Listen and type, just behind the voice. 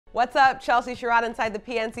What's up? Chelsea Sherrod inside the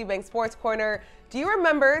PNC Bank Sports Corner. Do you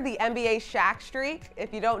remember the NBA Shaq streak?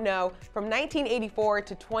 If you don't know, from 1984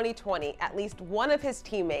 to 2020, at least one of his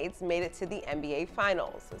teammates made it to the NBA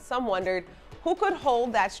Finals. Some wondered who could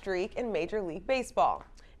hold that streak in Major League Baseball.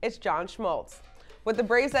 It's John Smoltz. With the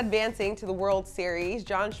Braves advancing to the World Series,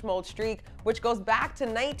 John Smoltz's streak, which goes back to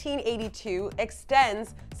 1982,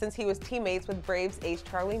 extends since he was teammates with Braves ace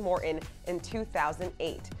Charlie Morton in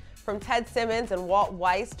 2008. From Ted Simmons and Walt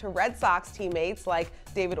Weiss to Red Sox teammates like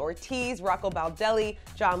David Ortiz, Rocco Baldelli,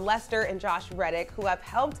 John Lester, and Josh Reddick, who have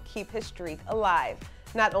helped keep his streak alive.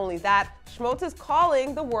 Not only that, Smoltz is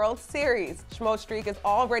calling the World Series. Smoltz's streak is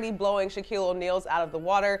already blowing Shaquille O'Neal's out of the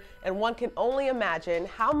water, and one can only imagine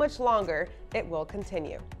how much longer it will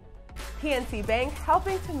continue. PNC Bank,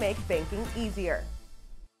 helping to make banking easier.